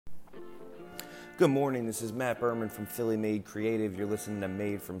Good morning, this is Matt Berman from Philly Made Creative. You're listening to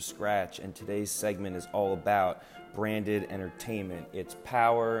Made from Scratch, and today's segment is all about branded entertainment, its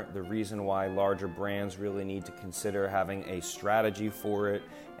power, the reason why larger brands really need to consider having a strategy for it,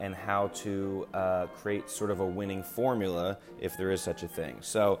 and how to create sort of a winning formula if there is such a thing.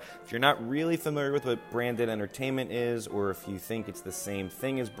 So if you're not really familiar with what branded entertainment is, or if you think it's the same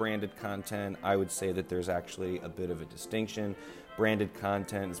thing as branded content, I would say that there's actually a bit of a distinction. Branded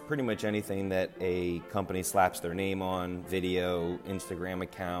content is pretty much anything that a company slaps their name on, video, Instagram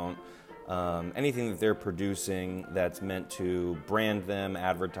account, anything that they're producing that's meant to brand them,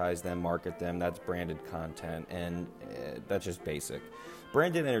 advertise them, market them, that's branded content, and that's just basic.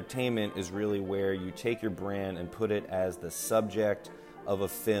 Branded entertainment is really where you take your brand and put it as the subject of a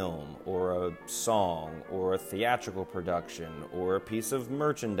film or a song or a theatrical production or a piece of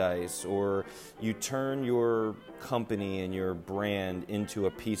merchandise, or you turn your company and your brand into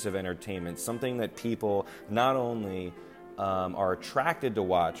a piece of entertainment, something that people not only are attracted to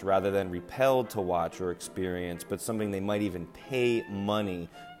watch rather than repelled to watch or experience, but something they might even pay money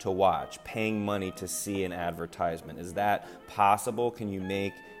to watch, paying money to see an advertisement. Is that possible? Can you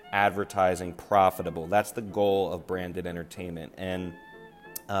make advertising profitable? That's the goal of branded entertainment. And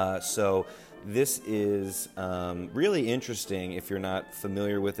so this is really interesting if you're not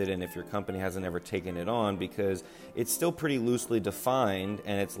familiar with it and if your company hasn't ever taken it on, because it's still pretty loosely defined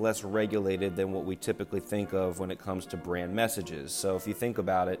and it's less regulated than what we typically think of when it comes to brand messages. So if you think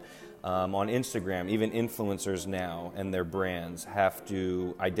about it, on Instagram, even influencers now and their brands have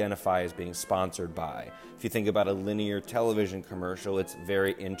to identify as being sponsored by. If you think about a linear television commercial, it's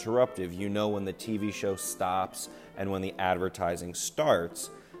very interruptive. You know when the TV show stops and when the advertising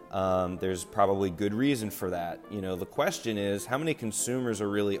starts. There's probably good reason for that. You know, the question is, how many consumers are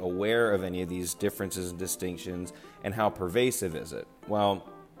really aware of any of these differences and distinctions, and how pervasive is it? Well,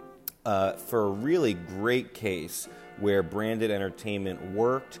 for a really great case where branded entertainment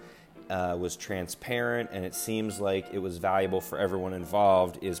worked, was transparent, and it seems like it was valuable for everyone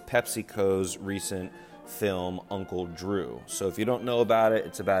involved, is PepsiCo's recent film Uncle Drew. So if you don't know about it,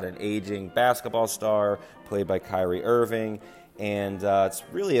 it's about an aging basketball star played by Kyrie Irving. And it's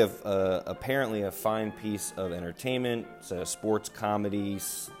really apparently a fine piece of entertainment. It's a sports comedy,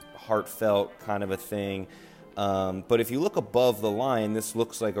 heartfelt kind of a thing. But if you look above the line, this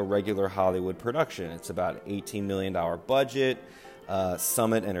looks like a regular Hollywood production. It's about an $18 million budget,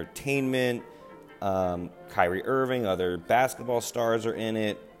 Summit Entertainment, Kyrie Irving, other basketball stars are in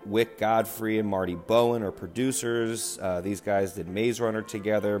it. Wyck Godfrey and Marty Bowen are producers. These guys did Maze Runner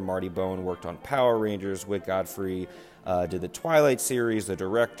together. Marty Bowen worked on Power Rangers. Wyck Godfrey did the Twilight series. The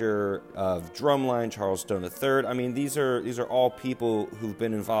director of Drumline, Charles Stone III. I mean, these are all people who've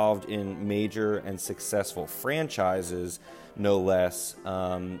been involved in major and successful franchises, no less.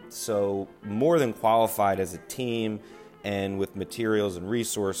 So more than qualified as a team and with materials and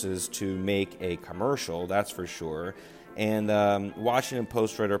resources to make a commercial, that's for sure. And Washington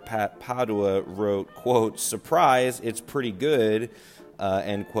Post writer Pat Padua wrote, quote, "Surprise, it's pretty good,"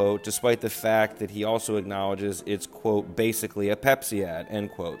 end quote, despite the fact that he also acknowledges it's, quote, basically a Pepsi ad,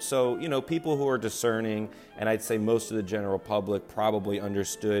 end quote. So, you know, people who are discerning, and I'd say most of the general public probably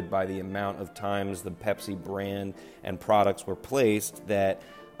understood by the amount of times the Pepsi brand and products were placed that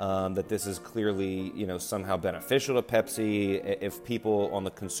this is clearly, you know, somehow beneficial to Pepsi. If people on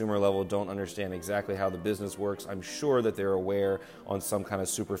the consumer level don't understand exactly how the business works, I'm sure that they're aware on some kind of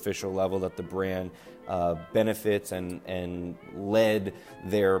superficial level that the brand benefits and led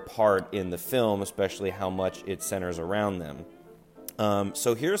their part in the film, especially how much it centers around them.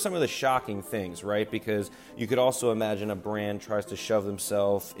 So here are some of the shocking things, right? Because you could also imagine a brand tries to shove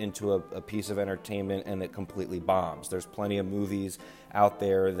themselves into a piece of entertainment and it completely bombs. There's plenty of movies out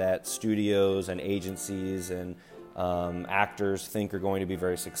there that studios and agencies and actors think are going to be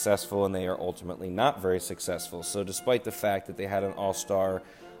very successful, and they are ultimately not very successful. So despite the fact that they had an all-star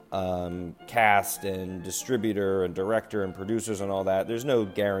cast and distributor and director and producers and all that, there's no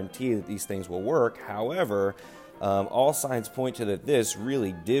guarantee that these things will work. However, all signs point to that this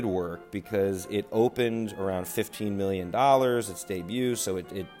really did work, because it opened around $15 million its debut, so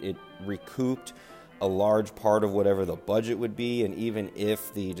it recouped a large part of whatever the budget would be. And even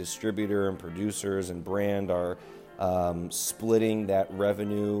if the distributor and producers and brand are splitting that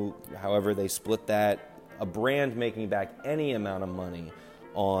revenue, however they split that, a brand making back any amount of money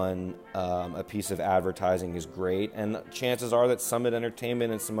on a piece of advertising is great. And chances are that Summit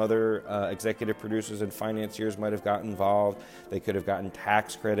Entertainment and some other executive producers and financiers might have gotten involved. They could have gotten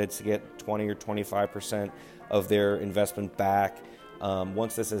tax credits to get 20 or 25% of their investment back.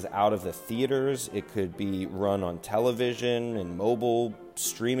 Once this is out of the theaters, it could be run on television and mobile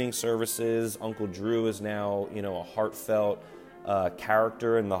streaming services. Uncle Drew is now, a heartfelt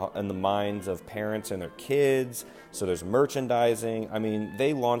character in the minds of parents and their kids. So there's merchandising. I mean,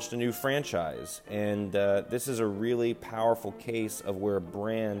 they launched a new franchise, and this is a really powerful case of where a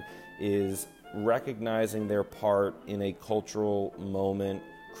brand is recognizing their part in a cultural moment,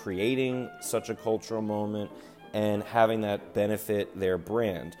 creating such a cultural moment, and having that benefit their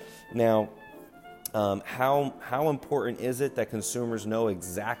brand. Now, how important is it that consumers know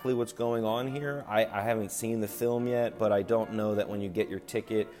exactly what's going on here? I haven't seen the film yet, but I don't know that when you get your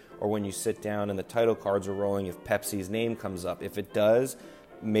ticket or when you sit down and the title cards are rolling, if Pepsi's name comes up. If it does,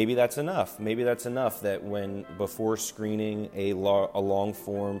 maybe that's enough. Maybe that's enough that before screening a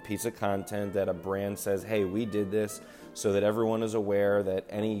long-form piece of content, that a brand says, hey, we did this, so that everyone is aware that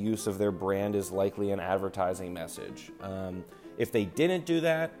any use of their brand is likely an advertising message. If they didn't do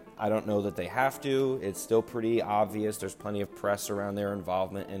that, I don't know that they have to. It's still pretty obvious. There's plenty of press around their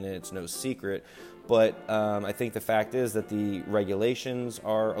involvement, and it's no secret. But I think the fact is that the regulations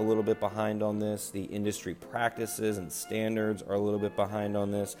are a little bit behind on this. The industry practices and standards are a little bit behind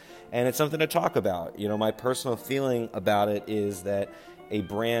on this. And it's something to talk about. My personal feeling about it is that a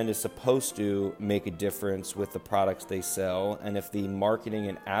brand is supposed to make a difference with the products they sell, and if the marketing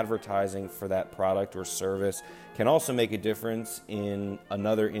and advertising for that product or service can also make a difference in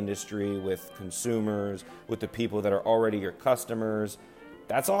another industry with consumers, with the people that are already your customers,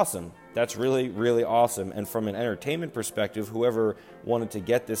 that's awesome. That's really, really awesome. And from an entertainment perspective, whoever wanted to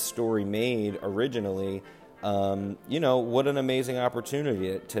get this story made originally, what an amazing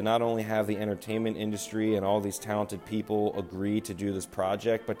opportunity to not only have the entertainment industry and all these talented people agree to do this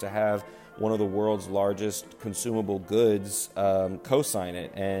project, but to have one of the world's largest consumable goods co-sign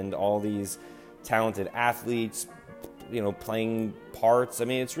it, and all these talented athletes, playing parts. I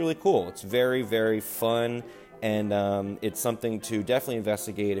mean, it's really cool. It's very, very fun. And it's something to definitely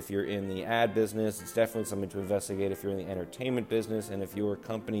investigate if you're in the ad business. It's definitely something to investigate if you're in the entertainment business. And if your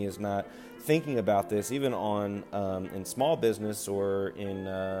company is not thinking about this, even in small business or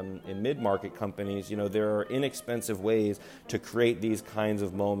in mid-market companies, there are inexpensive ways to create these kinds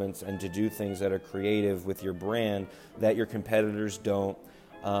of moments and to do things that are creative with your brand that your competitors don't.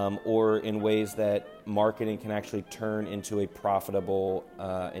 Or in ways that marketing can actually turn into a profitable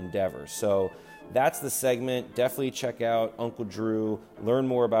endeavor. So that's the segment. Definitely check out Uncle Drew. Learn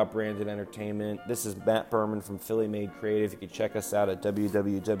more about branded entertainment. This is Matt Berman from Philly Made Creative. You can check us out at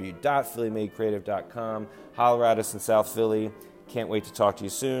www.phillymadecreative.com. Holler at us in South Philly. Can't wait to talk to you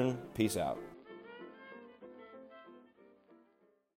soon. Peace out.